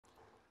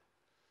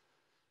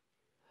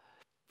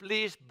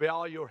please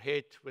bow your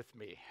head with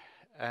me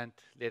and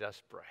let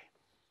us pray.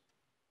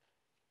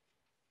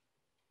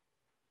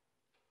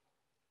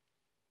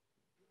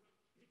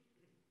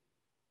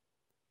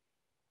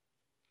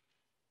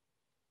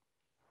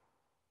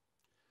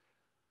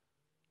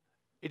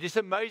 It is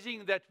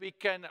amazing that we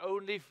can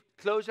only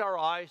close our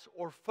eyes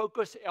or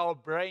focus our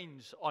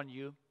brains on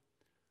you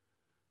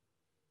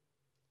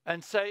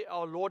and say,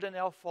 our Lord and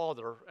our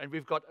Father, and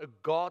we've got a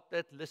God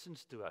that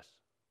listens to us.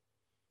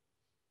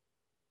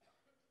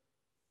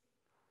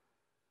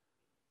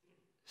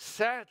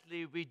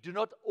 Sadly, we do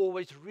not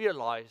always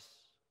realize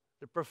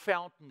the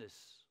profoundness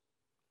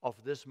of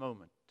this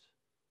moment.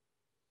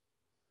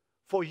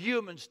 For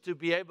humans to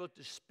be able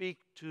to speak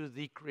to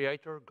the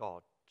Creator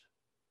God,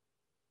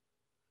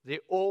 the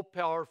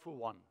all-powerful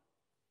one,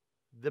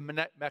 the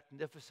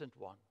magnificent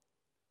one,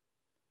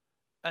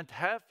 and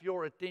have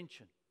your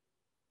attention,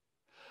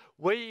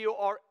 where you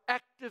are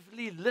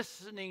actively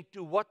listening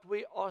to what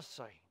we are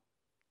saying.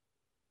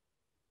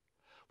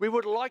 We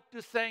would like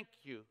to thank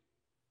you,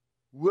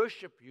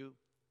 worship you,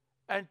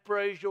 and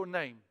praise your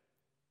name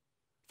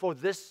for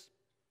this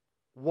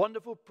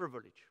wonderful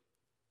privilege.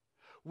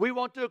 We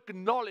want to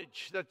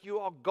acknowledge that you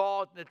are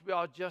God, that we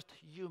are just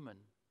human.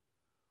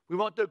 We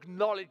want to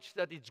acknowledge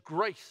that it's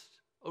grace,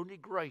 only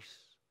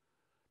grace,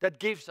 that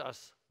gives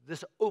us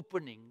this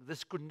opening,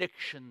 this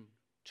connection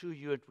to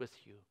you and with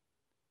you.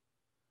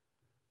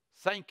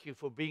 Thank you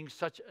for being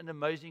such an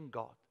amazing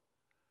God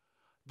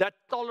that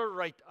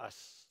tolerate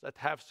us, that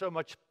have so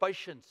much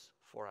patience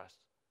for us.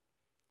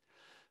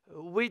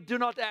 We do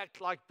not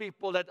act like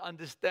people that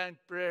understand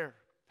prayer.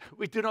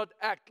 We do not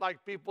act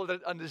like people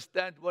that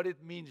understand what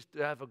it means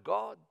to have a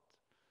God.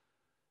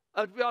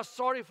 And we are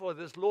sorry for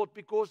this, Lord,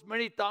 because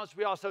many times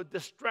we are so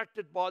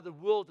distracted by the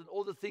world and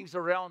all the things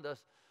around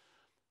us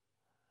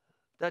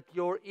that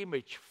your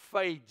image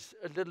fades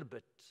a little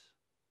bit.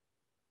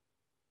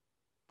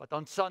 But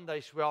on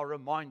Sundays, we are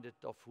reminded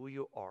of who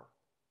you are.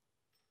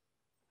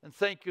 And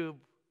thank you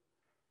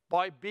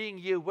by being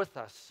here with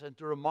us and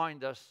to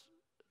remind us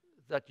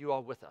that you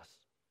are with us.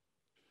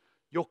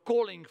 Your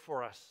calling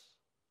for us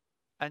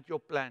and your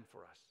plan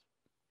for us.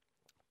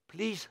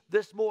 Please,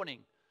 this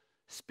morning,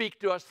 speak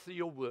to us through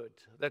your word,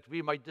 that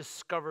we might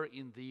discover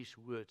in these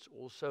words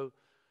also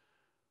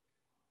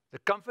the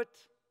comfort,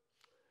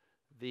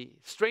 the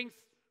strength,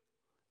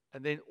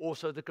 and then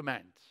also the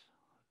command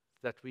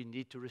that we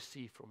need to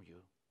receive from you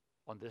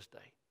on this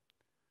day.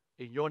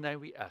 In your name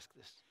we ask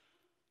this.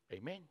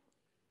 Amen.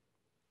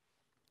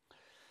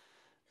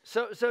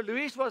 So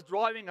Louise was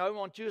driving home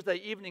on Tuesday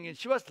evening, and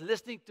she was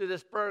listening to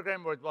this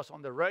program where it was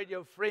on the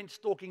radio, Friends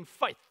Talking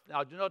Faith.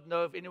 Now, I do not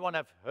know if anyone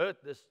have heard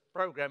this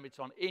program. It's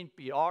on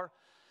NPR.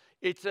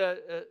 It's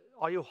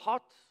are you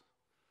hot?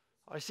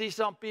 I see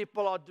some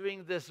people are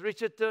doing this.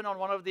 Richard, turn on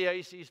one of the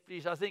ACs,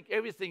 please. I think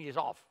everything is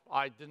off.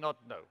 I do not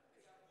know.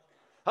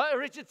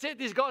 Richard said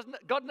he's got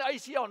an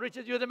AC on.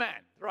 Richard, you're the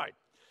man. Right.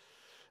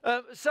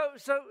 So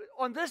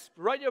on this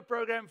radio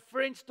program,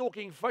 Friends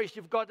Talking Faith,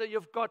 you've got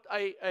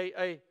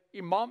a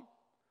imam,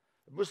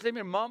 a Muslim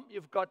imam,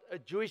 you've got a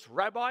Jewish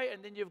rabbi,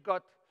 and then you've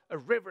got a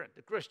reverend,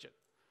 a Christian,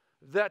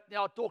 that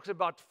now talks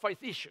about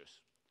faith issues.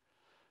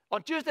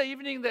 On Tuesday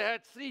evening, they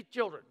had 3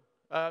 children.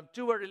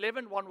 2 were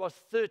 11, 1 was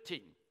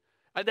 13.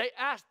 And they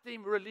asked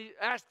them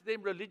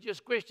religious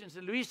questions.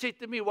 And Louise said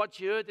to me what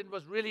she heard, and it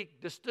was really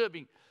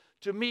disturbing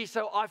to me.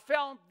 So I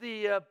found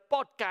the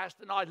podcast,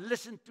 and I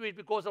listened to it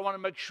because I want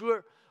to make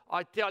sure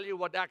I tell you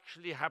what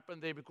actually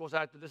happened there, because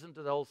I had to listen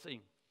to the whole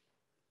thing.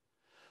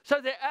 So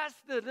they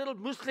asked the little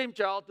Muslim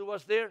child who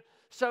was there,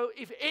 so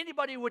if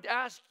anybody would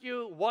ask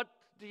you, what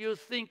do you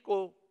think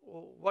or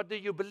what do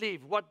you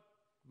believe? What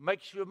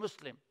makes you a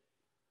Muslim?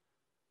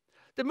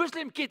 The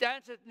Muslim kid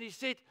answered, and he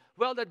said,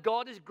 well, that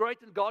God is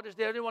great and God is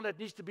the only one that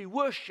needs to be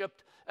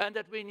worshipped, and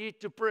that we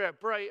need to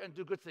pray and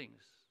do good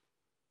things.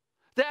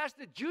 They asked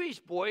the Jewish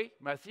boy,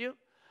 Matthew,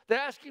 they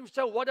asked him,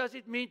 so what does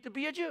it mean to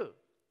be a Jew?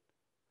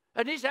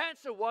 And his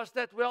answer was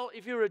that, well,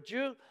 if you're a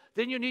Jew,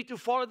 then you need to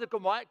follow the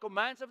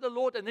commands of the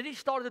Lord. And then he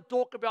started to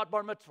talk about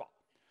bar mitzvah.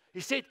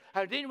 He said,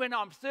 and then when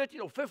I'm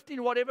 13 or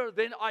 15, whatever,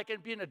 then I can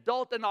be an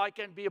adult and I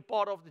can be a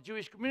part of the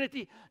Jewish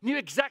community. Knew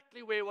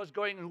exactly where he was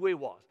going and who he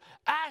was.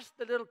 Asked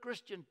the little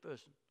Christian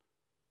person,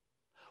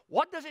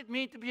 what does it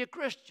mean to be a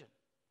Christian?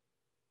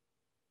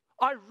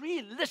 I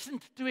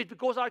re-listened to it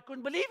because I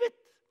couldn't believe it.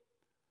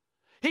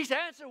 His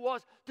answer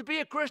was, to be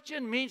a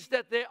Christian means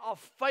that there are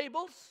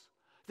fables,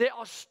 there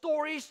are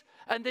stories,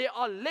 and there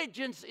are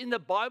legends in the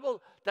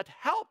Bible that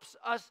helps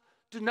us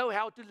to know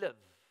how to live.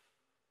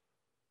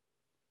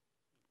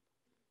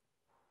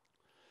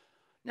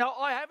 Now,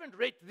 I haven't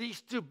read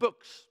these 2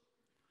 books,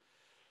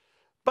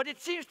 but it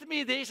seems to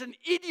me there's an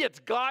idiot's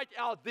guide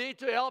out there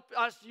to help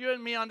us, you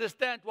and me,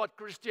 understand what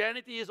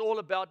Christianity is all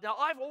about. Now,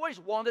 I've always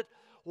wondered,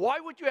 why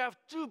would you have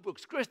 2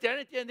 books,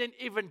 Christianity and then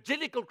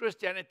evangelical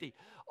Christianity?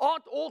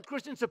 Aren't all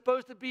Christians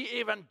supposed to be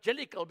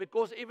evangelical?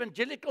 Because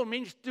evangelical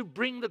means to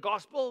bring the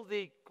gospel,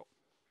 the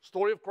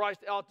story of Christ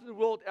out to the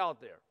world out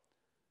there.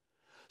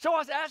 So I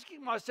was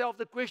asking myself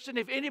the question,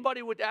 if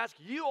anybody would ask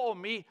you or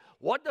me,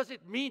 what does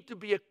it mean to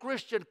be a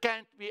Christian?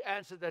 Can't we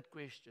answer that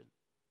question?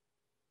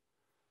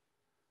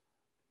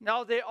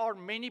 Now, there are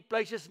many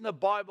places in the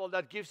Bible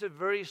that gives a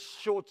very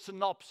short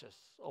synopsis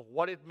of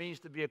what it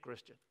means to be a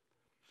Christian.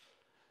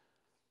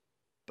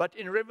 But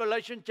in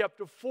Revelation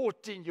chapter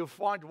 14, you'll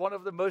find one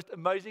of the most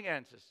amazing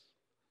answers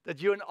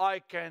that you and I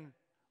can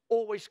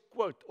always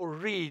quote or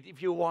read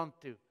if you want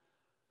to.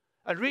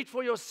 And read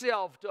for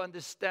yourself to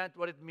understand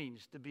what it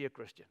means to be a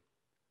Christian.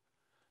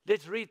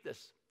 Let's read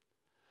this.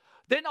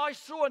 Then I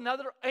saw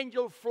another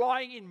angel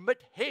flying in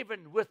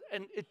mid-heaven with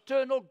an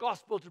eternal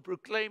gospel to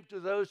proclaim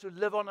to those who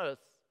live on earth.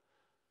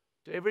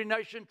 To every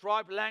nation,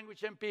 tribe,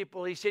 language, and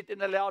people, he said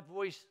in a loud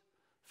voice,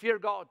 fear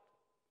God,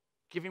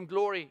 give him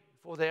glory,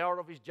 for the hour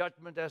of his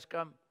judgment has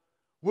come.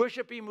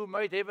 Worship him who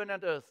made heaven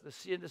and earth, the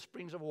sea and the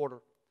springs of water.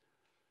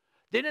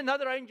 Then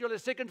another angel, a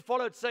second,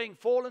 followed, saying,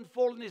 fallen,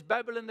 fallen is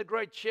Babylon the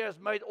great. She has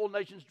made all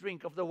nations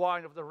drink of the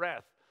wine of the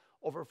wrath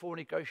of her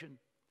fornication.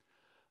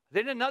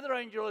 Then another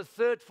angel, a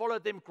third,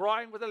 followed them,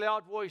 crying with a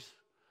loud voice,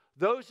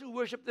 those who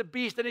worship the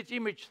beast and its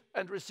image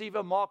and receive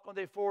a mark on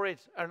their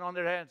foreheads and on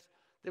their hands,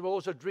 they will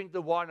also drink the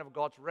wine of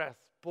God's wrath,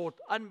 poured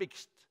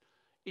unmixed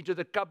into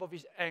the cup of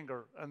his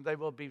anger, and they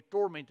will be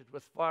tormented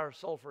with fire,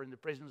 sulfur in the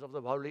presence of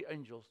the holy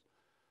angels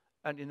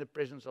and in the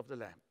presence of the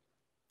Lamb.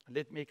 And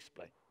let me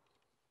explain.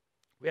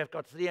 We have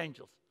got three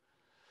angels.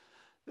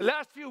 The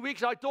last few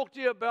weeks I talked to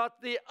you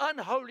about the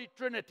unholy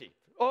Trinity.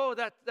 Oh,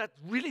 that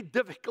really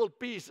difficult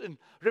piece in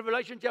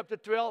Revelation chapter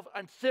 12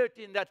 and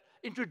 13 that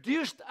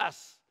introduced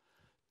us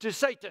to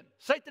Satan.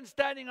 Satan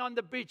standing on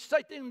the beach.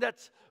 Satan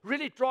that's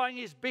really trying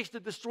his best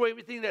to destroy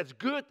everything that's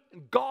good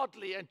and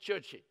godly and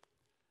churchy.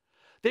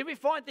 Then we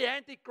find the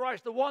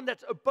Antichrist, the one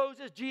that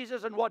opposes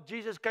Jesus and what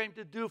Jesus came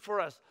to do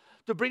for us.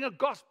 To bring a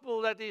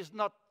gospel that is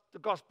not the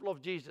gospel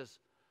of Jesus.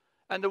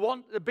 And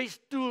the best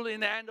tool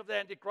in the hand of the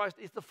Antichrist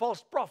is the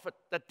false prophet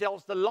that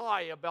tells the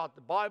lie about the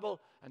Bible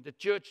and the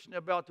church and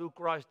about who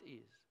Christ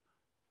is.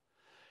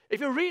 If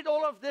you read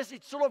all of this,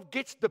 it sort of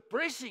gets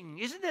depressing,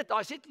 isn't it?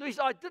 I said, Louise,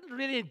 I didn't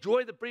really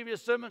enjoy the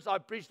previous sermons I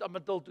preached up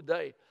until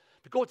today.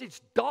 Because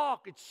it's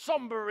dark, it's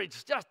somber,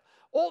 it's just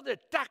all the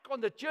attack on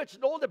the church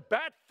and all the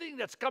bad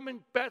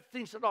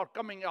things that are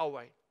coming our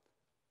way.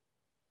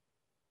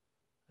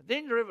 And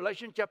then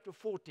Revelation chapter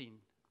 14,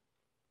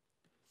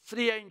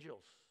 three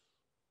angels.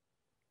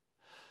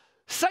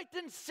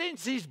 Satan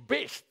sends his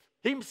best,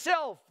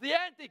 himself, the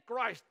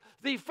Antichrist,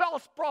 the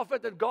false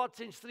prophet, and God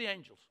sends three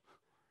angels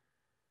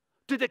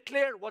to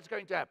declare what's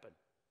going to happen.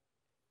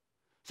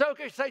 So,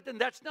 okay, Satan,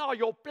 that's now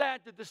your plan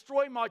to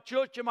destroy my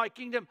church and my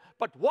kingdom,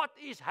 but what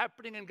is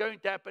happening and going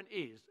to happen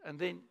is, and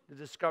then you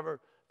discover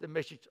the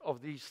message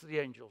of these three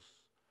angels.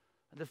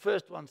 And the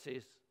first one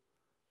says,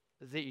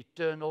 the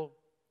eternal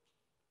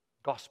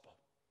gospel.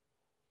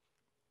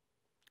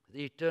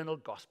 The eternal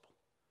gospel.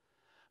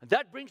 And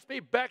that brings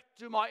me back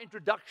to my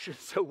introduction.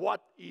 So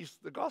what is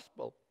the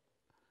gospel?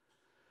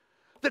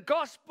 The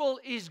gospel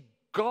is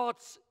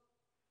God's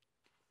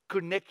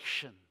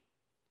connection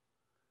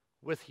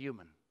with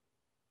human,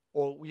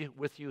 or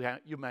with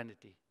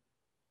humanity.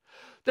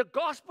 The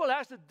gospel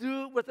has to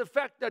do with the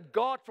fact that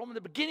God, from the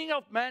beginning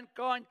of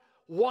mankind,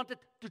 wanted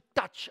to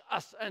touch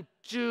us and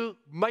to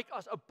make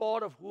us a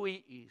part of who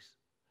he is.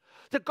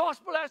 The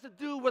gospel has to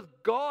do with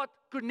God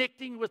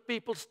connecting with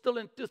people still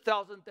in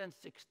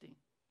 2016.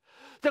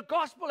 The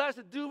gospel has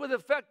to do with the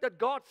fact that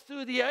God,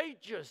 through the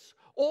ages,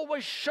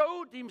 always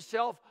showed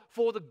himself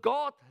for the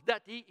God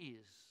that he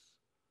is.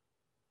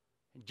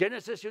 In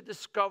Genesis, you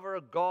discover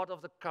a God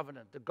of the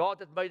covenant, a God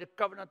that made a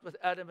covenant with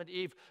Adam and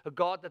Eve, a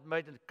God that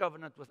made a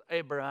covenant with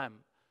Abraham.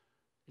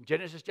 In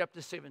Genesis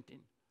chapter 17.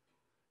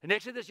 In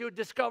Exodus, you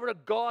discover a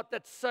God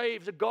that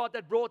saves, a God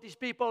that brought his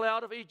people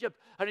out of Egypt,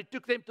 and he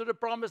took them to the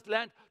promised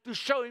land to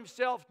show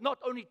himself not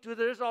only to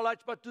the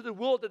Israelites, but to the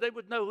world, that they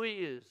would know who he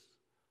is.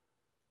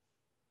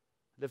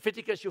 In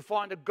Leviticus, you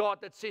find a God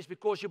that says,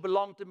 because you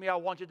belong to me, I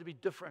want you to be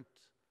different.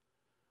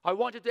 I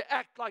want you to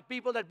act like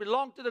people that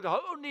belong to the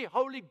only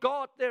holy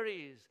God there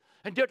is.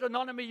 In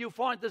Deuteronomy, you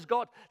find this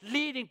God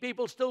leading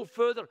people still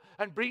further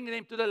and bringing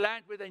them to the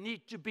land where they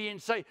need to be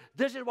and say,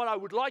 this is what I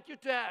would like you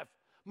to have.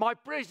 My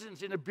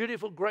presence in a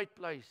beautiful, great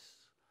place.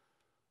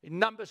 In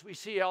Numbers, we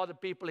see how the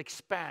people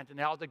expand and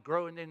how they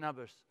grow in their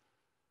numbers.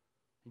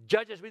 In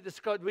Judges,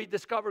 we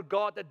discover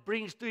God that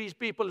brings to his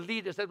people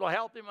leaders that will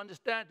help them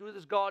understand who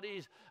this God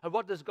is and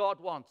what this God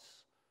wants.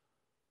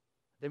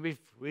 Then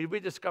we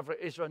discover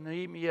Ezra,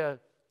 Nehemiah,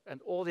 and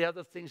all the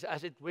other things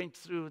as it went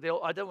through.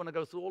 I don't want to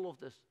go through all of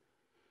this.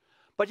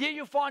 But here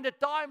you find a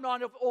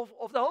timeline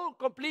of the whole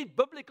complete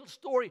biblical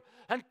story.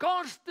 And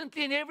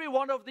constantly in every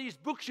one of these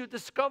books you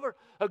discover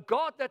a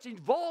God that's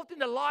involved in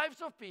the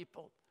lives of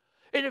people.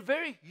 In a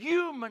very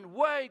human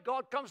way,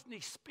 God comes and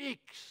he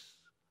speaks.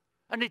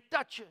 And he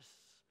touches.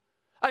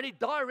 And he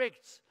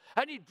directs.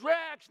 And he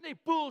drags and he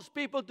pulls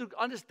people to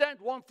understand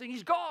one thing.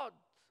 He's God.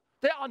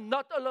 They are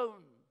not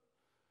alone.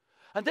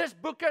 And this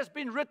book has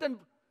been written.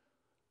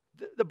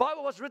 The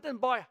Bible was written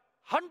by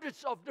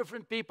hundreds of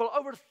different people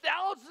over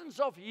thousands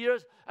of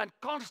years, and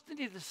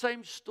constantly the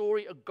same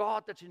story, a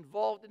God that's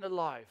involved in the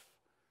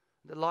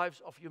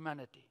lives of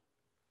humanity.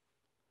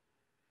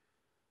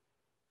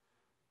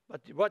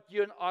 But what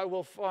you and I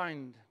will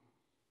find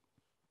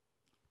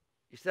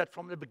is that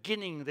from the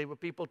beginning, there were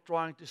people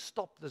trying to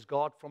stop this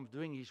God from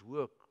doing his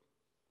work.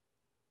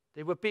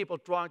 There were people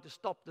trying to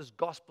stop this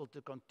gospel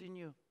to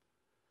continue.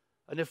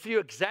 And a few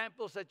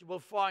examples that you will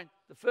find.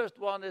 The first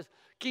one is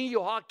King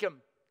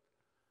Joachim.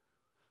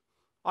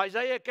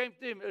 Ezekiel came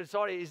to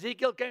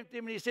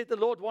him and he said, the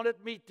Lord wanted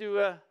me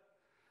to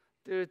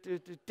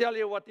tell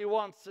you what he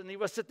wants. And he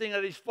was sitting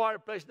at his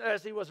fireplace. And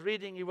as he was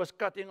reading, he was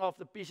cutting off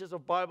the pieces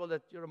of Bible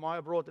that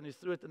Jeremiah brought, and he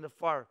threw it in the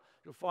fire.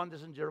 You'll find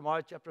this in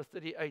Jeremiah chapter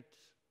 38.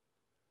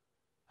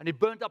 And he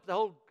burned up the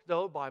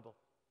whole Bible,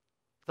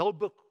 the whole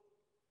book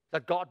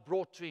that God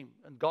brought to him.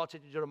 And God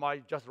said to Jeremiah,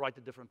 just write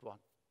a different one.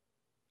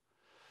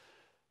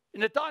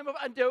 In the time of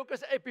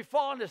Antiochus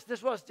Epiphanes,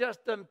 this was just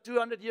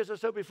 200 years or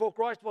so before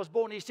Christ was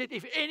born, he said,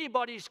 if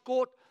anybody is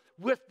caught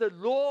with the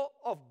law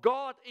of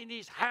God in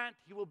his hand,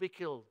 he will be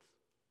killed.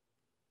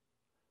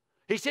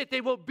 He said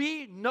there will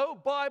be no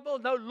Bible,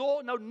 no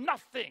law, no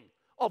nothing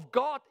of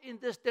God in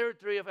this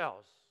territory of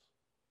ours.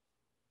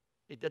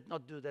 He did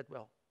not do that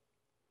well.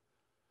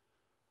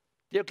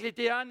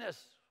 Diocletian,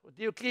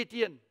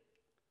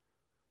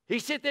 he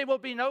said there will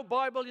be no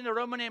Bible in the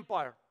Roman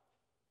Empire.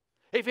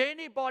 If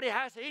anybody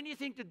has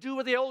anything to do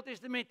with the Old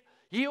Testament,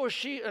 he or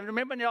she, and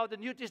remember now the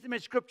New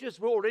Testament scriptures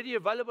were already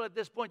available at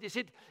this point. He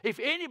said, if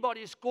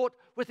anybody is caught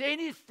with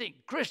anything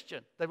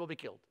Christian, they will be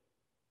killed.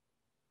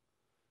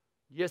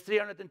 Year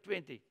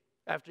 320,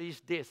 after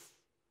his death,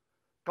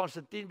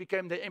 Constantine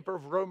became the emperor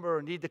of Rome,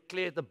 and he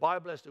declared the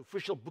Bible as the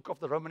official book of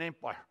the Roman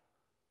Empire.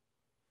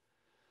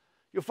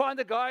 You find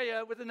a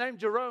guy with the name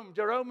Jerome.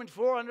 Jerome in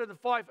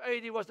 405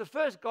 AD was the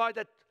first guy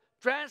that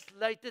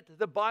translated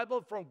the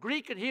Bible from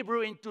Greek and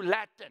Hebrew into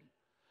Latin,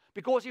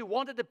 because he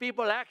wanted the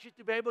people actually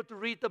to be able to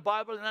read the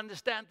Bible and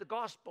understand the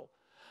gospel.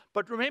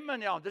 But remember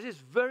now, this is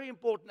very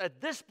important. At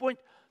this point,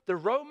 the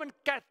Roman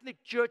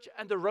Catholic Church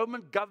and the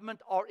Roman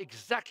government are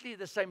exactly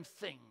the same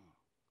thing.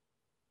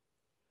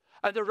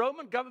 And the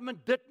Roman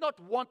government did not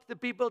want the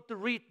people to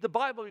read the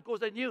Bible, because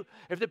they knew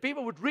if the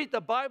people would read the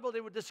Bible,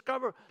 they would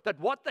discover that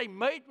what they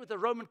made with the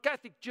Roman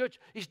Catholic Church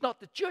is not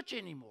the church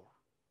anymore.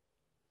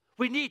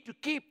 We need to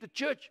keep the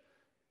church.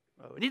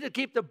 We need to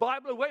keep the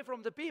Bible away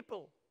from the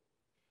people.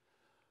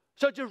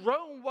 So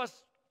Jerome was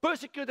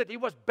persecuted. He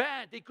was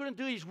banned. He couldn't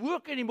do his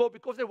work anymore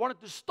because they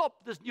wanted to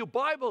stop this new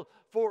Bible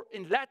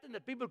in Latin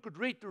that people could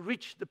read to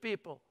reach the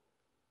people.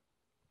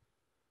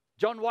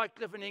 John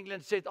Wycliffe in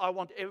England said, I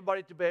want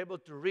everybody to be able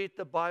to read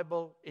the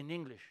Bible in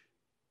English.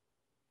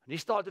 And he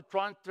started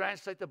trying to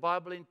translate the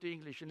Bible into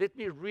English. And let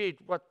me read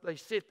what they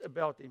said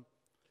about him.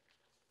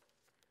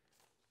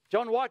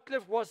 John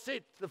Wycliffe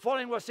the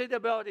following was said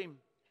about him.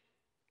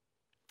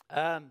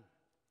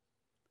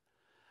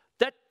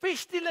 That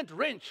pestilent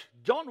wretch,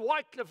 John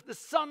Wycliffe, the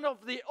son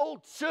of the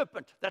old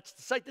serpent, that's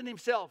Satan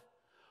himself,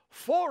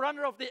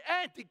 forerunner of the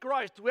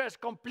Antichrist, who has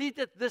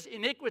completed this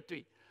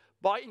iniquity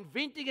by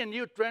inventing a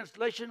new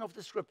translation of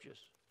the scriptures,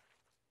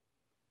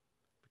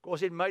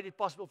 because it made it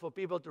possible for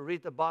people to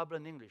read the Bible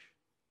in English.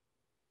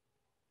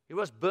 He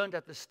was burned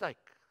at the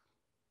stake.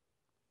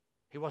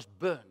 He was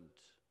burned.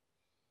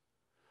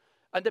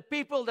 And the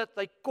people that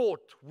they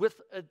caught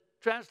with a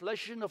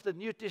translation of the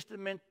New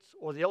Testament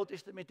or the Old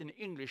Testament in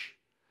English,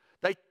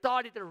 they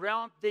tied it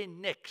around their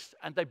necks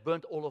and they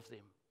burnt all of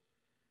them.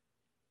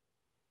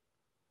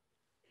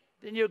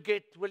 Then you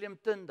get William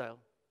Tyndale.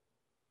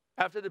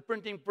 After the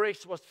printing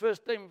press was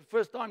first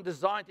time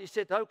designed, he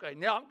said, okay,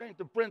 now I'm going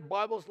to print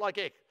Bibles like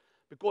heck,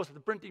 because the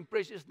printing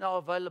press is now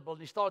available.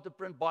 And he started to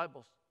print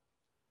Bibles.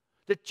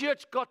 The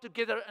church got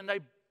together and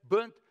they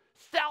burnt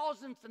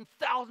thousands and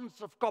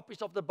thousands of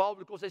copies of the Bible,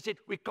 because they said,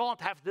 we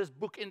can't have this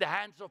book in the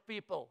hands of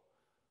people.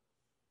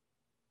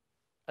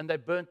 And they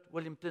burnt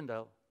William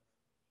Tyndale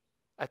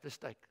at the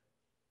stake.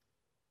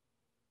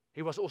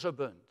 He was also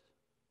burned.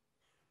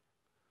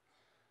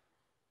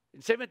 In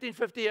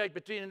 1758,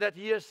 between that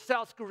year,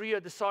 South Korea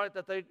decided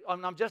that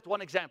I'm just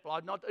one example.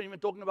 I'm not even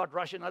talking about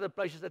Russia and other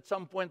places at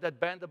some point that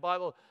banned the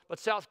Bible. But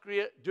South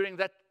Korea, during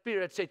that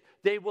period, said,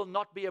 there will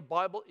not be a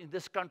Bible in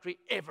this country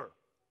ever.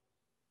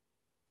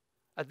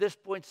 At this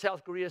point,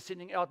 South Korea is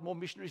sending out more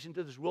missionaries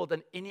into this world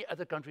than any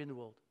other country in the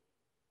world.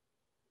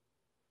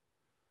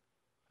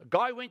 A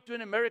guy went to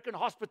an American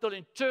hospital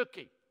in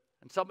Turkey,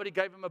 and somebody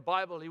gave him a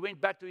Bible. He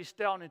went back to his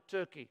town in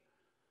Turkey,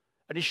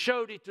 and he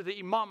showed it to the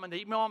imam, and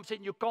the imam said,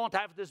 you can't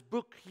have this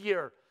book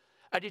here.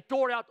 And he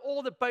tore out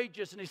all the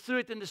pages, and he threw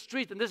it in the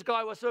street, and this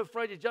guy was so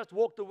afraid he just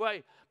walked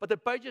away. But the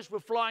pages were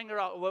flying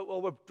around,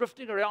 were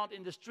drifting around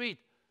in the street.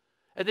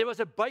 And there was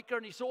a baker,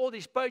 and he saw all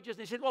these pages, and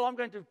he said, well, I'm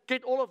going to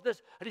get all of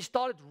this. And he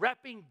started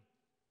wrapping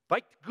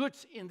baked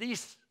goods in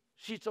these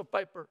sheets of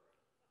paper.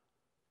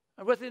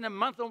 And within a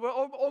month,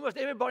 almost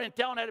everybody in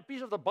town had a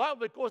piece of the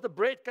Bible, because the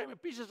bread came in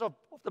pieces of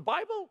the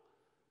Bible.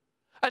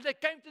 And they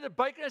came to the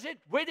baker and said,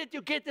 where did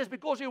you get this?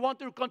 Because we want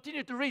to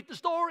continue to read the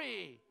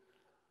story.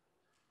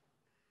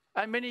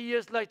 And many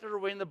years later,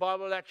 when the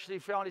Bible actually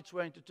found its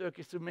way into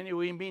Turkey through many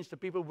means, the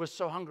people were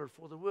so hungry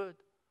for the word.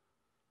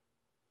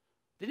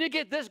 Then you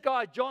get this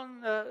guy,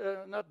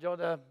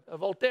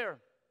 Voltaire,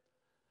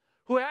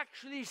 who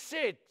actually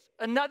said,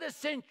 another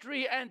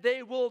century and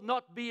there will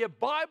not be a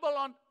Bible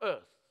on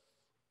earth.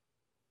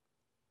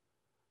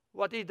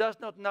 What he does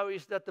not know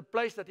is that the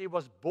place that he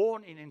was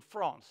born in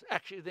France,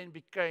 actually then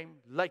became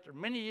later,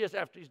 many years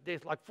after his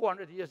death, like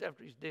 400 years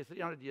after his death,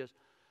 300 years,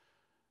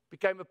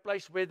 became a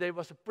place where there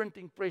was a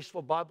printing press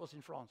for Bibles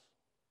in France.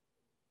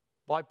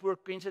 By pure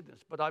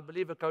coincidence. But I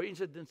believe a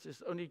coincidence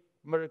is only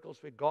miracles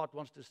where God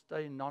wants to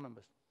stay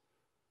anonymous.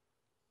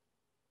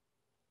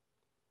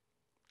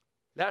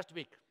 Last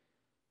week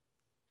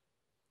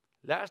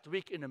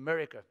in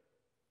America,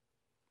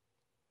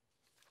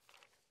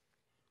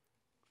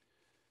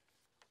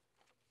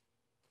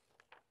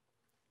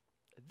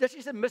 this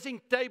is a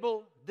missing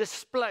table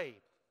display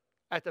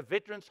at a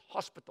veterans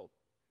hospital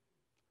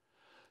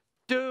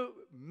to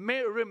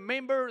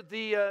remember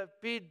the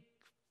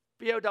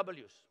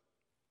POWs,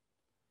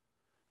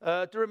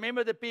 to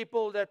remember the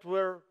people that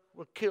were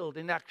killed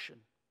in action.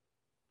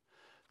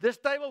 This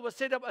table was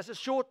set up as a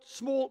short,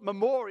 small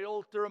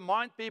memorial to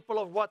remind people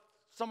of what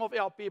some of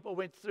our people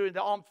went through in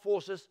the armed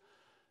forces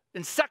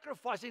in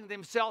sacrificing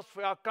themselves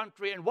for our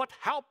country and what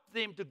helped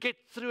them to get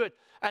through it.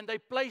 And they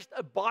placed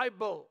a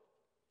Bible.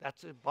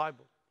 That's a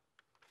Bible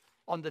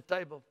on the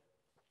table.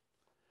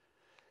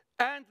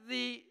 And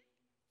the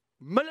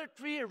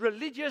Military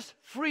Religious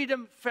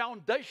Freedom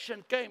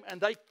Foundation came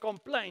and they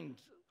complained.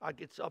 I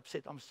get so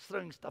upset. I'm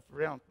throwing stuff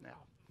around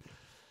now.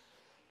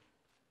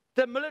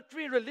 The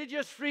Military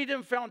Religious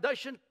Freedom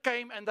Foundation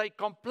came and they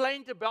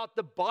complained about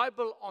the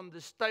Bible on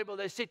this table.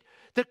 They said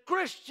the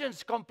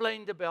Christians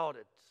complained about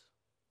it.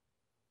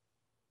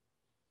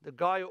 The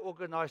guy who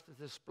organized the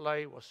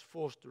display was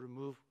forced to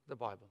remove the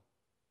Bible.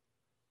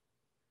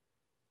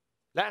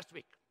 Last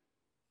week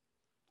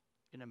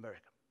in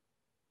America.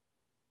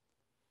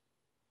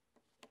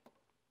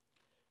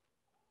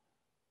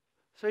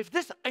 So if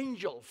this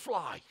angel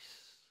flies,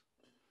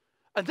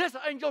 and this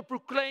angel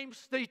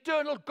proclaims the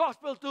eternal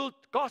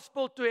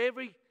gospel to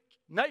every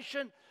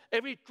nation,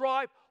 every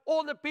tribe,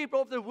 all the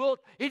people of the world,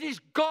 it is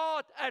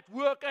God at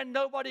work and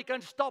nobody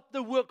can stop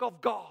the work of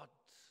God.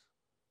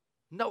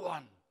 No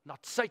one.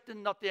 Not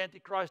Satan, not the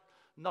Antichrist,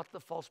 not the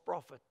false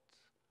prophet.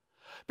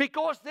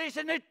 Because there's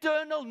an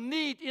eternal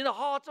need in the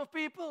hearts of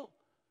people.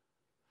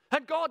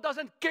 And God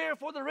doesn't care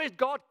for the rest.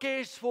 God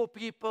cares for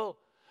people.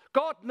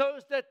 God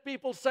knows that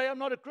people say, I'm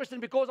not a Christian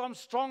because I'm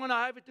strong and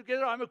I have it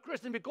together. I'm a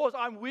Christian because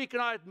I'm weak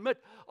and I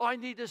admit I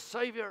need a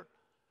Savior.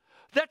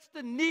 That's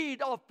the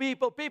need of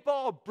people. People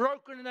are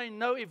broken and they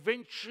know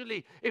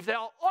eventually, if they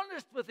are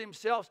honest with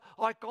themselves,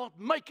 I can't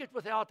make it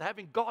without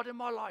having God in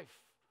my life.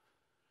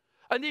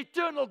 And the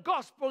eternal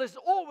gospel has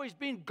always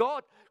been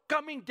God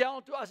coming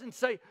down to us and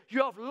say,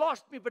 you have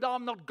lost me, but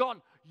I'm not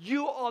gone.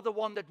 You are the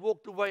one that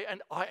walked away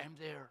and I am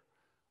there.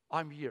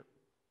 I'm here.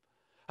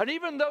 And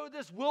even though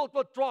this world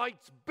will try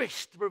its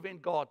best to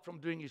prevent God from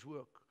doing His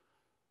work,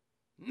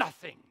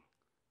 nothing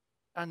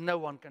and no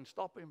one can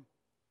stop Him.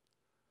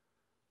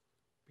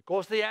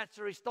 Because the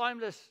answer is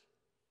timeless.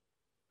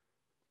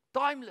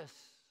 Timeless.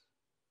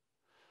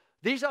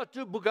 These are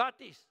two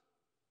Bugattis.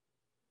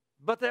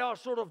 But they are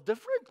sort of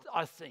different,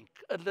 I think,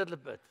 a little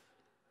bit.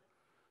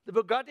 The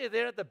Bugatti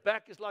there at the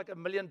back is like $1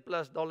 million+.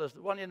 The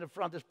one in the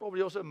front is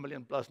probably also $1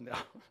 million+ now.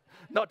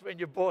 Not when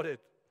you bought it.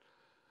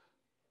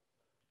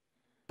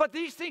 But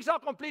these things are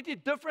completely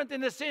different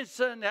in the sense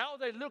and how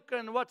they look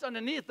and what's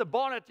underneath the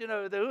bonnet, you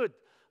know, the hood,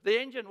 the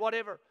engine,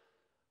 whatever.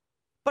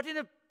 But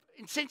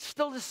in sense,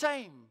 still the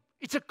same.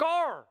 It's a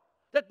car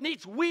that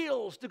needs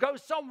wheels to go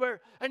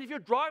somewhere. And if you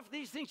drive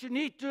these things, you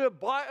need to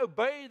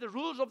obey the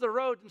rules of the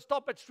road and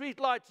stop at street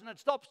lights and at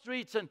stop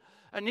streets and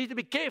need to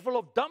be careful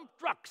of dump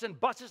trucks and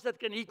buses that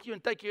can hit you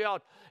and take you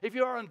out. If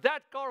you are in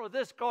that car or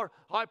this car,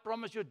 I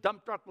promise you a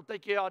dump truck will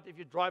take you out if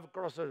you drive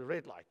across a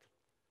red light.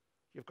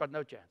 You've got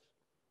no chance.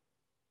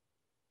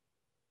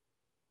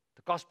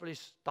 The gospel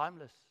is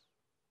timeless.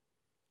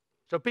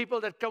 So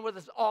people that come with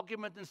this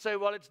argument and say,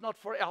 well, it's not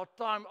for our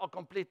time, are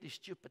completely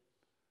stupid.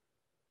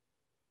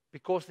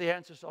 Because the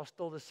answers are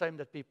still the same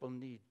that people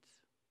need.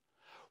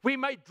 We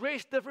may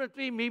dress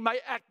differently, we may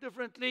act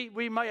differently,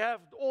 we may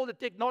have all the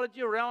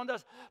technology around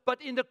us, but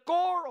in the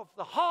core of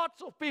the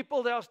hearts of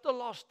people, they are still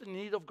lost in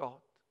need of God.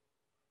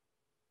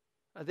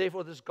 And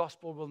therefore, this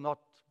gospel will not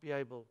be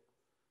able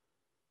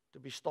to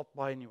be stopped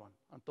by anyone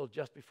until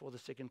just before the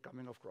second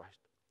coming of Christ.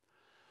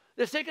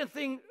 The second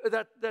thing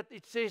that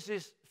it says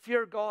is,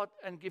 fear God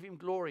and give Him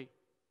glory.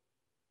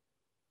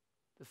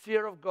 The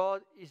fear of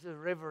God is a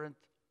reverent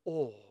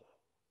awe.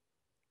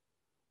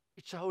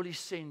 It's a holy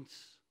sense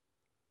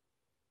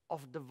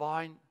of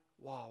divine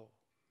wow.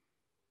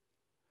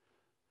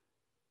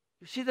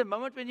 You see, the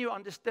moment when you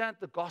understand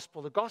the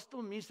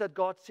gospel means that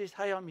God says,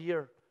 hey, I'm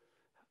here.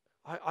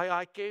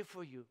 I care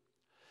for you.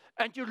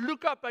 And you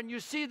look up and you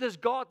see this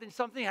God and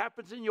something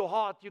happens in your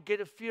heart. You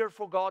get a fear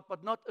for God,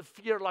 but not a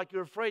fear like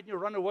you're afraid and you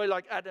run away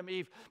like Adam and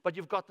Eve. But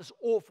you've got this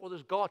awe for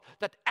this God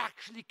that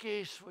actually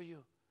cares for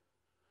you.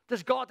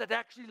 This God that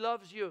actually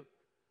loves you.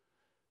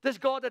 This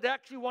God that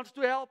actually wants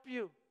to help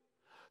you.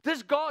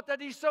 This God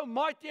that is so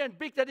mighty and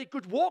big that He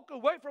could walk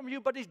away from you,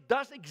 but He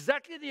does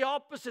exactly the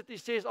opposite. He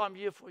says, I'm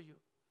here for you,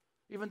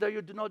 even though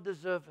you do not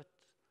deserve it.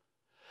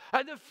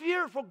 And the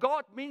fear for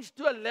God means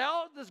to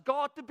allow this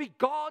God to be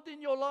God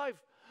in your life.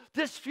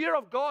 This fear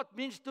of God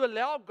means to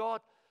allow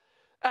God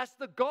as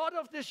the God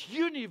of this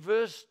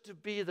universe to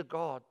be the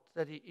God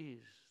that He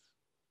is.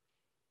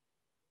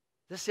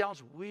 This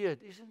sounds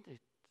weird, isn't it?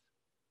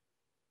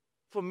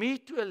 For me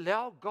to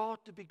allow God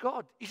to be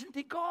God. Isn't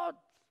He God?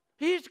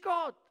 He is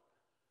God.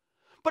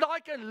 But I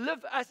can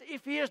live as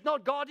if He is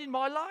not God in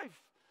my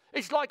life.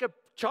 It's like a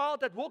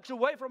child that walks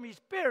away from his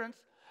parents.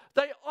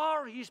 They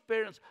are his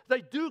parents.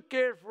 They do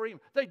care for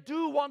him. They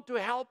do want to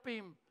help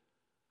him.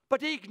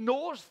 But he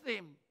ignores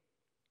them.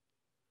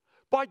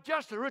 By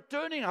just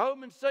returning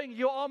home and saying,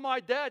 you are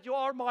my dad, you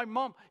are my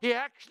mom, he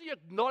actually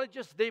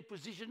acknowledges their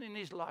position in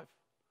his life.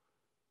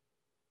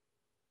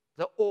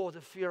 The awe,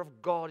 the fear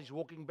of God is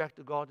walking back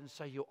to God and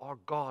say, you are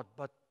God,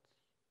 but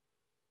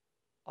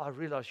I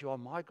realize you are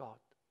my God.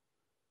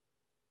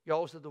 You're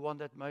also the one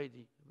that made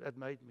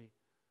me.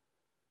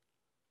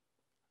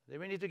 Then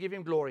we need to give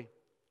Him glory.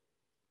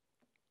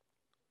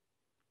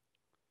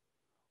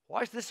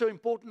 Why is this so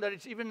important that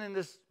it's even in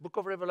this book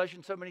of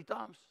Revelation so many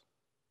times?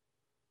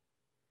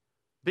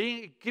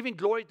 Giving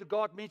glory to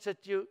God means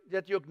that you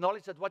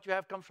acknowledge that what you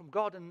have comes from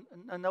God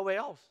and nowhere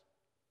else.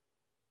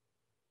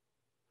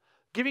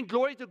 Giving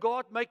glory to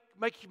God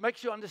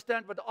makes you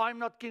understand that I'm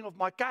not king of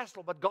my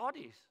castle, but God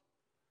is.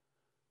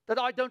 That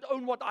I don't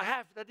own what I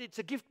have, that it's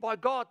a gift by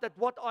God, that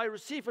what I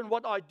receive and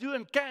what I do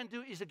and can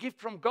do is a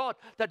gift from God,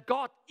 that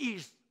God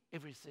is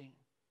everything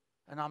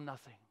and I'm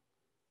nothing.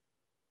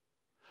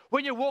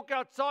 When you walk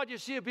outside, you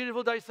see a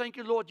beautiful day. Thank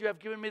you, Lord, you have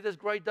given me this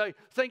great day.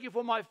 Thank you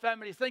for my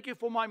family. Thank you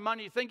for my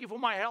money. Thank you for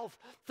my health.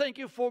 Thank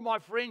you for my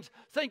friends.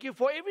 Thank you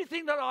for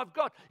everything that I've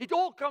got. It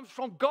all comes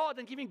from God,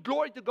 and giving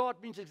glory to God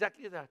means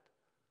exactly that.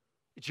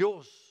 It's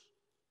yours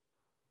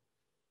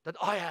that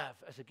I have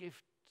as a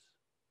gift.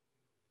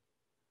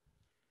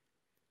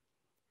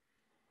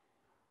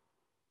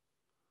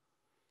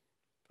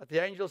 But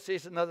the angel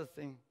says another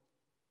thing.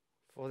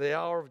 For the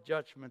hour of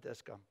judgment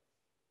has come.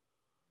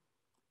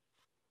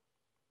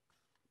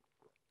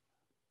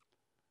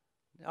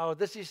 Now,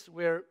 this is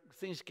where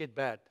things get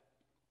bad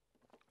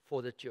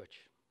for the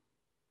church.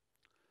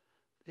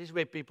 This is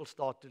where people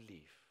start to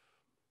leave.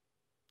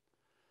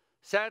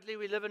 Sadly,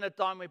 we live in a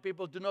time where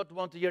people do not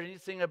want to hear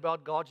anything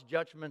about God's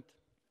judgment.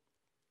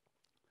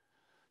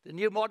 The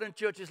new modern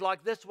church is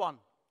like this one.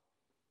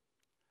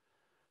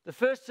 The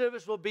first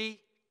service will be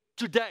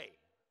today,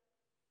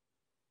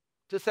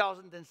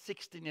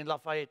 2016 in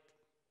Lafayette,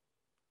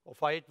 or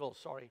Fayetteville,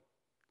 sorry,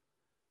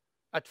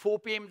 at 4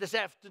 p.m. this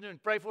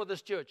afternoon. Pray for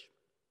this church.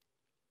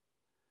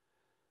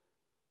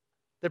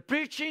 The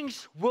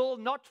preachings will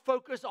not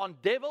focus on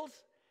devils,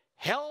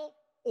 hell,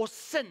 or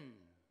sin,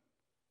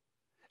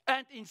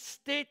 and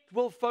instead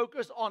will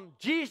focus on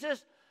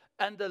Jesus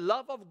and the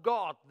love of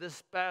God,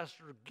 this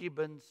Pastor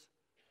Gibbons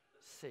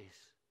says.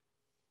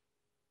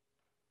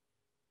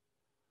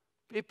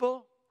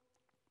 People,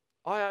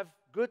 I have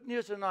good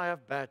news and I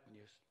have bad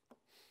news.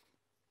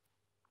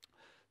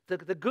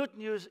 The good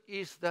news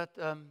is that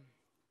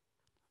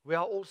we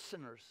are all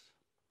sinners.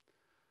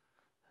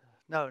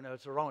 No,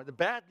 it's wrong. The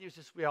bad news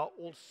is we are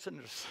all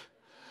sinners.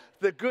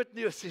 The good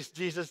news is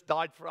Jesus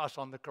died for us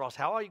on the cross.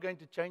 How are you going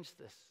to change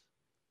this?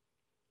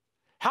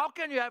 How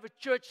can you have a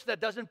church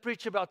that doesn't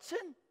preach about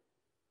sin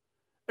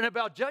and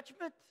about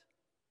judgment?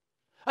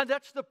 And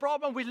that's the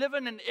problem. We live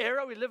in an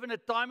era, we live in a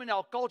time in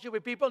our culture where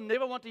people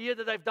never want to hear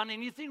that they've done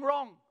anything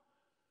wrong.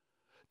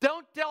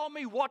 Don't tell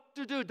me what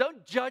to do.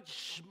 Don't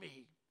judge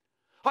me.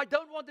 I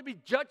don't want to be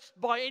judged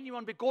by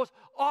anyone because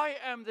I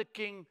am the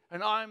king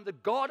and I am the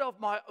God of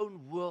my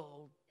own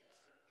world.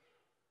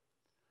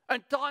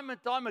 And time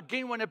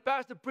again, when a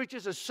pastor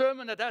preaches a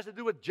sermon that has to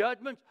do with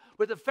judgment,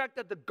 with the fact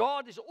that the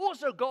God is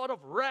also God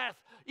of wrath,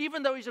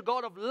 even though He's a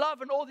God of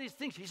love and all these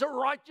things, He's a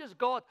righteous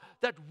God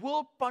that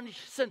will punish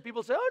sin.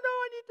 People say, oh no,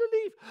 I need to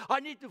leave. I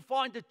need to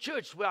find a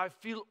church where I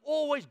feel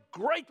always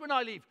great when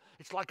I leave.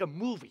 It's like a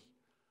movie.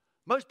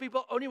 Most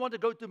people only want to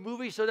go to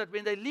movies so that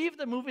when they leave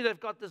the movie, they've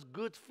got this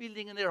good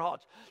feeling in their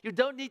hearts. You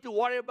don't need to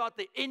worry about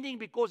the ending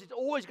because it's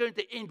always going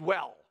to end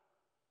well.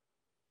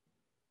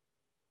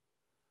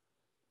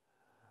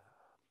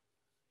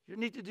 You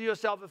need to do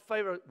yourself a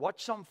favor.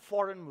 Watch some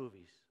foreign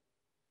movies.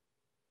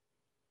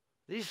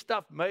 These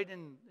stuff made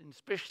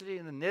especially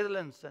in the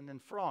Netherlands and in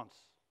France.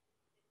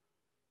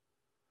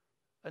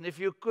 And if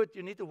you could,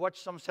 you need to watch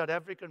some South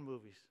African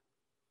movies.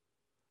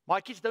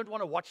 My kids don't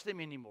want to watch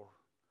them anymore.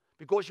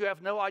 Because you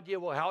have no idea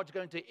how it's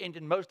going to end,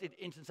 and most it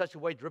ends in such a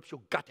way it rips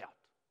your gut out.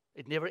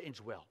 It never ends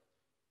well.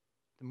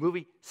 The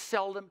movie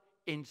seldom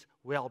ends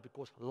well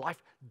because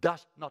life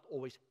does not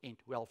always end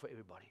well for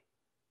everybody.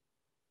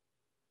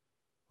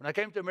 When I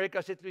came to America,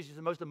 I said to Lucy, it's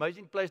the most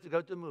amazing place to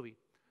go to a movie.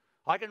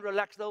 I can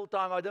relax the whole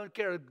time. I don't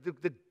care.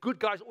 The good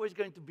guy's always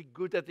going to be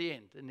good at the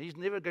end, and he's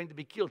never going to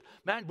be killed.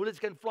 Man, bullets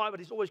can fly, but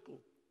he's always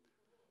cool.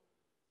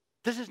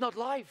 This is not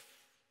life.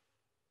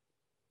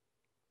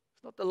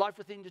 It's not the life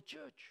within the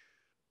church.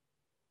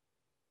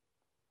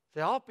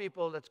 There are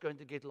people that's going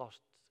to get lost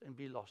and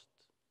be lost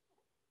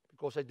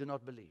because they do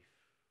not believe.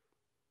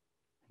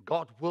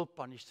 God will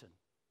punish sin.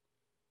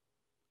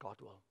 God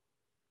will.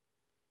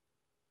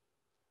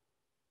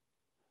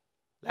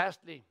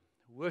 Lastly,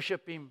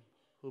 worship Him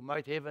who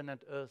made heaven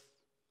and earth,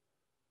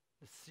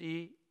 the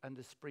sea and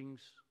the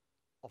springs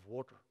of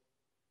water.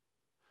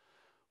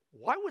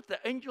 Why would the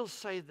angels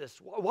say this?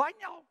 Why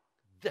now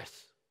this?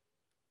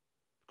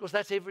 Because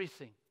that's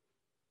everything.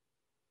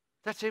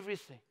 That's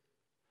everything.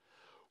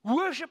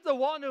 Worship the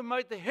one who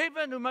made the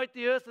heaven, who made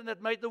the earth, and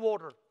that made the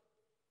water.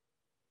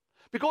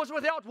 Because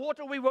without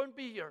water, we won't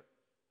be here.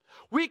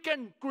 We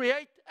can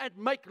create and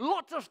make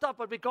lots of stuff,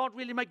 but we can't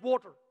really make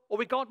water. Or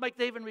we can't make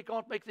the heaven, we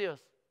can't make the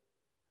earth.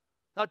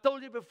 I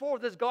told you before,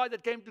 this guy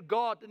that came to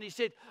God and he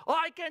said,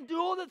 I can do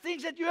all the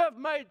things that you have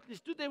made. He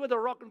stood there with a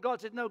rock and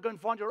God said, no, go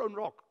and find your own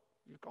rock.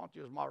 You can't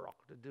use my rock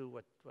to do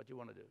what you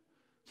want to do.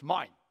 It's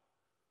mine.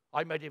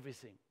 I made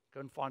everything.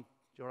 Go and find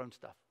your own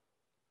stuff.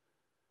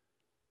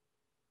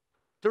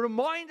 To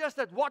remind us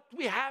that what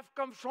we have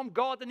comes from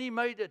God and He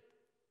made it.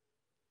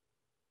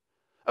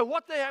 And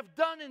what they have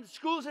done in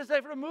schools is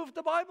they've removed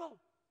the Bible.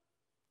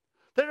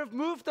 They have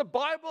removed the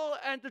Bible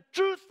and the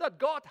truth that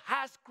God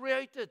has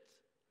created.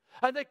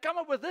 And they come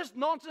up with this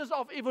nonsense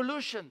of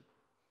evolution.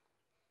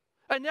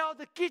 And now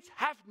the kids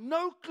have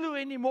no clue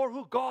anymore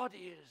who God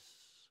is.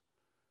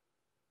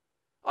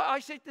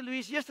 I said to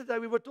Louise yesterday,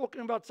 we were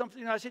talking about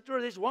something, and I said to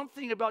her, there's one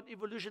thing about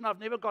evolution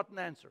I've never got an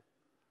answer.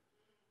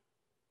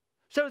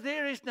 So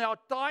there is now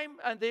time,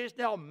 and there's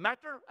now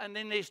matter, and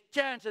then there's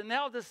chance, and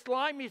now the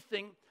slimy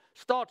thing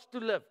starts to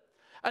live.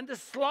 And the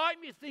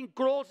slimy thing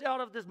crawls out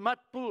of this mud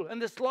pool,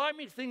 and the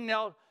slimy thing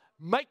now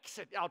makes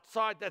it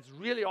outside. That's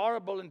really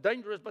horrible and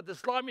dangerous, but the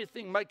slimy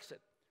thing makes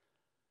it.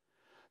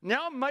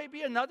 Now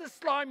maybe another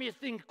slimy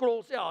thing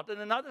crawls out,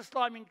 and another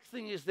slimy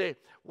thing is there.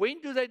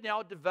 When do they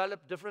now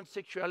develop different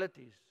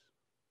sexualities?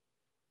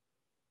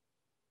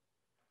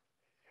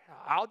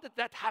 How did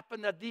that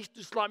happen that these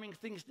two slimy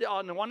things there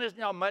are, and one is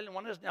now male and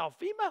one is now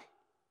female?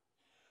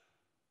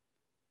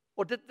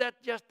 Or did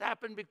that just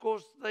happen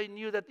because they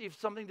knew that if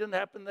something didn't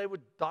happen, they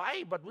would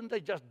die, but wouldn't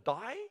they just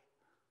die?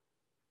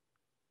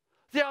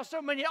 There are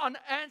so many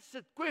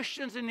unanswered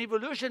questions in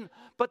evolution,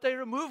 but they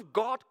remove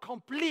God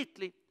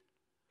completely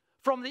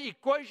from the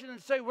equation and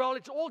say, well,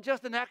 it's all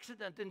just an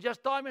accident, and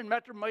just time and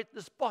matter made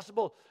this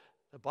possible.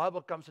 The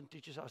Bible comes and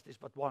teaches us this,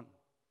 but one.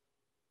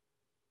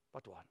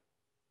 But one.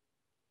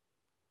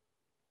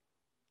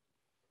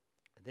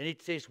 And then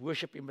it says,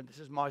 worship Him, and this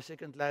is my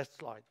second last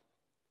slide.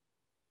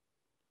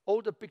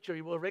 Hold the picture,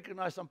 you will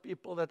recognize some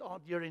people that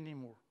aren't here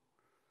anymore.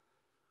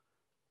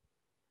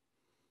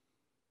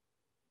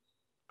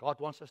 God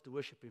wants us to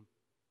worship Him.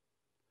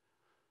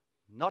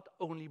 Not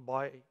only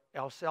by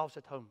ourselves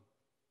at home,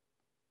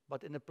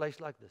 but in a place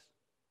like this.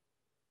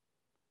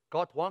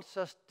 God wants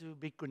us to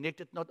be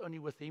connected not only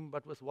with Him,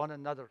 but with one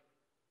another.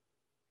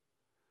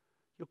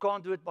 You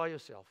can't do it by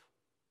yourself.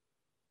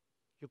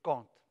 You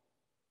can't.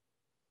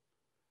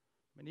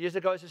 Many years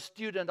ago as a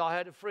student, I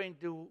had a friend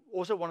who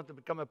also wanted to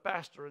become a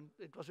pastor, and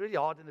it was really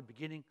hard in the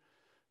beginning.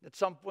 At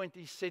some point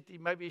he said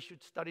maybe he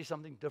should study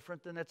something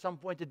different, and at some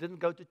point he didn't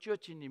go to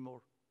church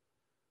anymore.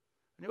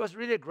 And he was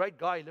really a great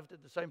guy. He lived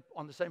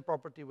on the same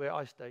property where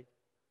I stayed.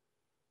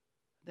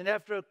 Then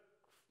after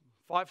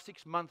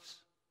 5-6 months,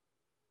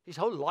 his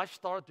whole life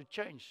started to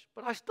change.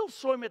 But I still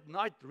saw him at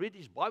night read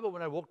his Bible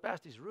when I walked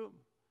past his room.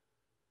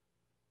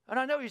 And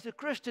I know he's a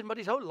Christian, but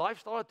his whole life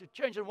started to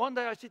change. And one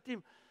day I said to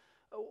him,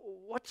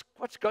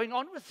 what's going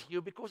on with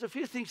you? Because a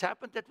few things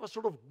happened that was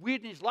sort of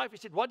weird in his life. He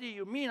said, what do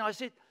you mean? I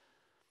said,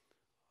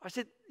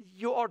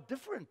 you are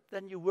different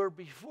than you were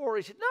before.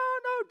 He said, no,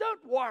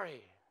 don't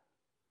worry.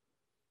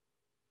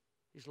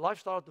 His life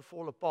started to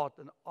fall apart,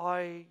 and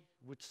I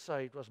would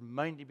say it was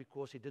mainly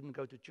because he didn't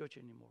go to church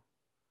anymore.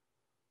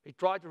 He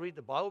tried to read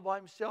the Bible by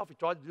himself. He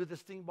tried to do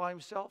this thing by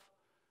himself.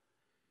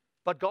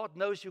 But God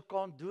knows you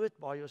can't do it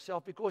by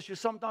yourself, because you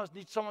sometimes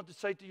need someone to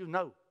say to you,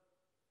 no. You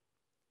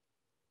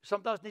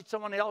sometimes need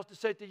someone else to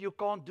say to you, you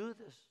can't do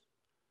this.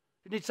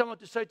 You need someone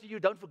to say to you,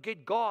 don't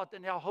forget God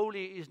and how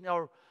holy He is and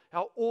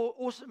how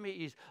awesome He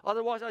is.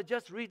 Otherwise, I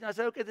just read and I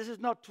say, okay, this is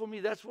not for me.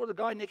 That's for the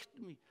guy next to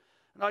me.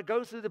 And I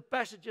go through the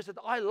passages that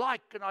I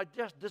like, and I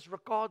just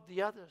disregard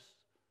the others.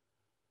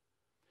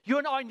 You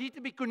and I need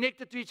to be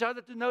connected to each other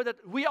to know that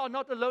we are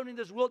not alone in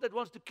this world that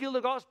wants to kill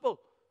the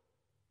gospel.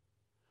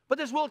 But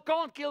this world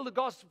can't kill the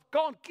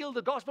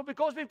gospel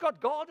because we've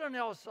got God on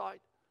our side.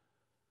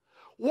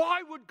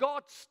 Why would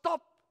God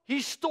stop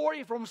His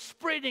story from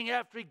spreading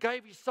after He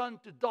gave His Son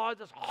to die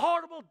this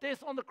horrible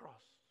death on the cross?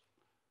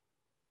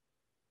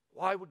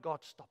 Why would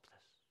God stop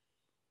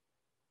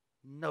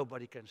this?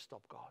 Nobody can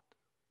stop God.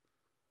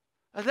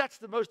 And that's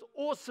the most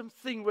awesome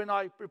thing when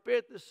I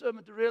prepared this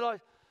sermon, to realize,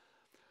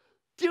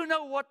 do you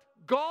know what?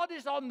 God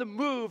is on the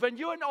move, and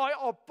you and I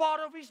are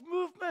part of His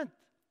movement.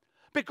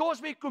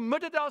 Because we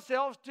committed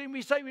ourselves to Him,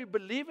 we say we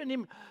believe in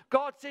Him,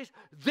 God says,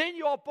 then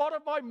you are part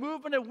of my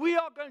movement and we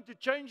are going to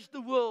change the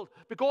world,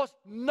 because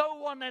no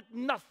one and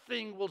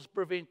nothing will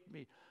prevent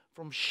me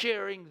from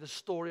sharing the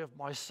story of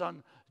my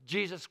Son,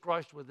 Jesus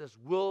Christ, with this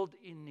world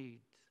in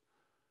need.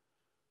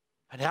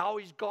 And how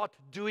is God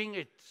doing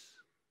it?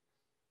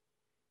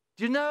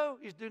 Do you know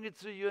He's doing it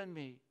through you and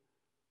me?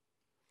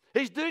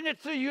 He's doing it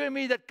through you and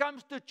me that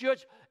comes to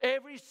church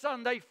every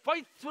Sunday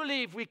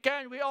faithfully. If we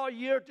can, we are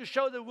here to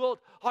show the world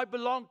I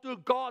belong to a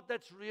God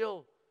that's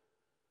real.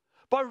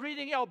 By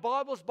reading our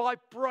Bibles, by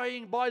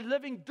praying, by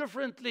living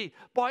differently,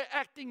 by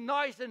acting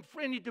nice and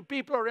friendly to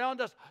people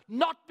around us,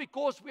 not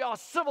because we are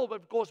civil,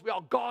 but because we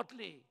are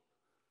godly.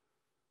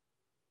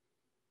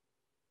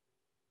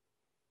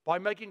 By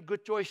making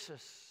good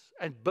choices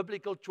and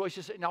biblical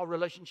choices in our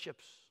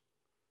relationships.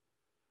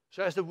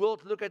 So as the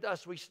world look at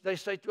us, they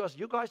say to us,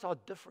 you guys are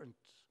different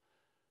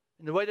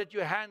in the way that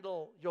you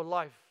handle your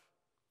life,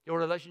 your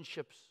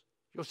relationships,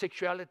 your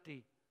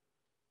sexuality,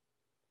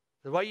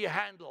 the way you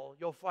handle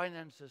your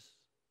finances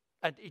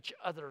and each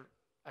other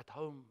at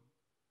home.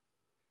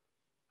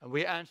 And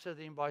we answer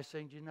them by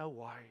saying, do you know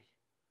why?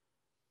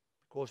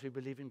 Because we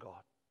believe in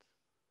God.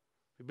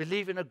 We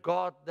believe in a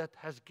God that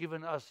has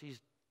given us His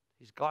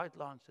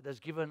guidelines, that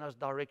has given us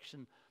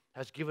direction,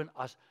 has given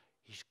us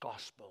His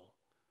gospel.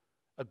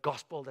 A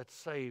gospel that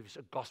saves,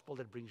 a gospel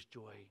that brings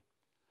joy.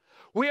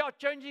 We are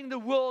changing the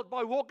world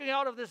by walking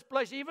out of this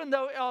place, even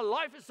though our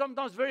life is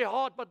sometimes very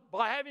hard, but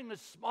by having a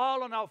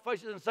smile on our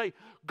faces and say,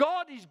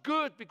 God is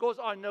good, because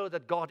I know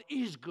that God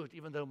is good,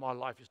 even though my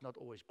life is not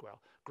always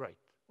great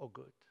or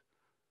good.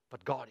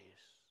 But God is.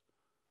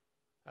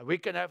 And we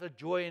can have the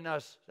joy in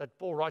us that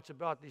Paul writes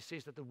about. He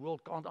says that the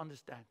world can't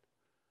understand.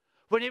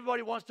 When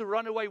everybody wants to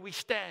run away, we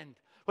stand.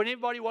 When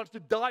everybody wants to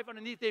dive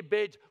underneath their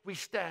beds, we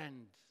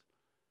stand.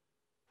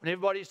 When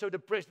everybody is so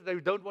depressed that they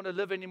don't want to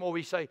live anymore,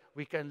 we say,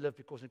 we can live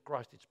because in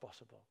Christ it's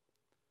possible.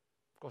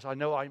 Because I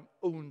know I'm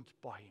owned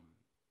by Him.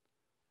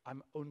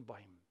 I'm owned by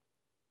Him.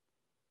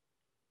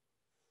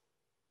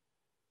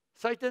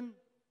 Satan,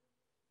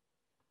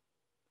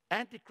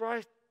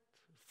 Antichrist,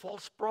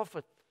 false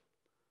prophet,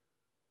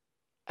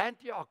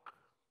 Antioch,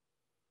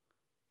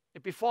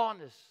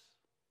 Epiphanes,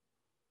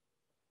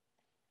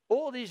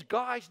 all these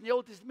guys in the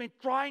Old Testament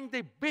trying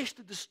their best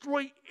to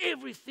destroy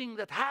everything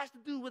that has to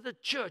do with the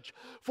church.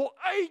 For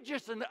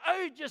ages and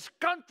ages,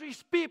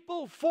 countries,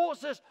 people,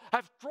 forces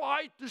have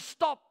tried to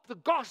stop the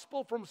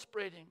gospel from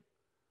spreading.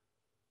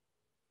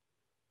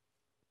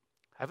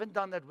 Haven't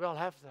done that well,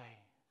 have they?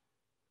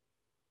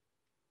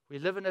 We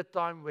live in a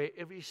time where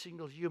every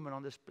single human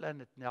on this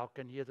planet now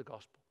can hear the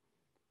gospel.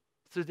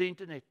 Through the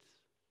internet.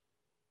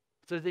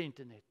 Through the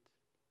internet.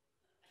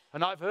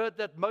 And I've heard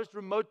that most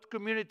remote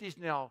communities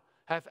now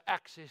have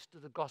access to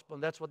the gospel.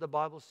 And that's what the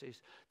Bible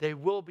says. There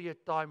will be a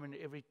time when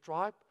every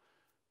tribe,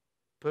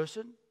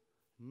 person,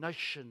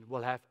 nation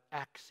will have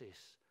access.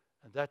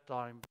 And that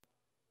time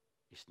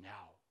is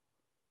now.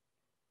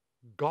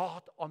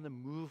 God on the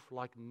move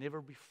like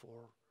never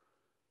before.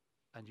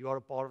 And you are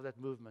a part of that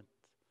movement.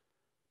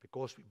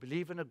 Because we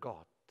believe in a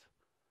God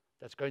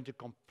that's going to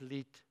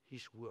complete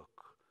His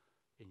work.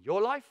 In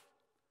your life,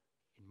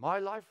 in my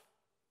life,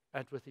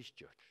 and with His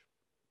church.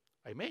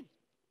 Amen.